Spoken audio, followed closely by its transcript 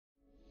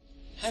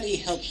How do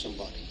you help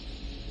somebody?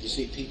 You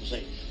see, people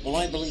say, well,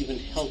 I believe in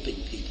helping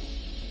people.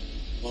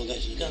 Well,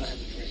 guys, you gotta have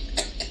a drink.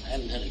 I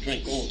haven't had a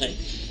drink all day.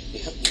 You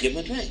give him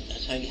a drink.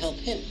 That's how you help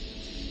him.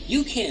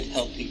 You can't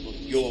help people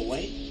your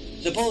way.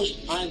 Suppose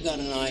I've got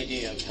an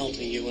idea of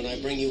helping you and I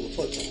bring you a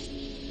football.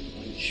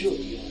 I'm sure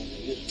you don't have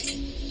to use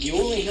it.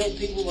 You only help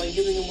people by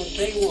giving them what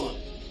they want.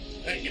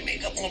 Hey, give me a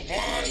couple of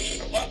blondes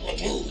and a bottle of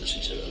booze.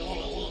 He said, that's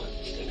all I want.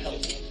 You can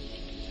help me.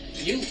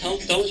 You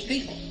help those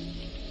people.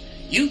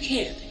 You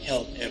can't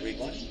help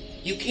everybody.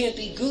 You can't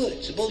be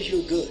good. Suppose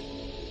you're good.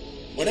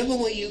 Whatever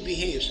way you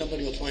behave,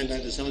 somebody will find out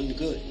it's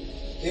ungood.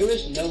 There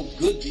is no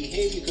good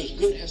behavior because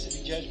good has to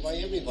be judged by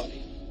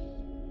everybody.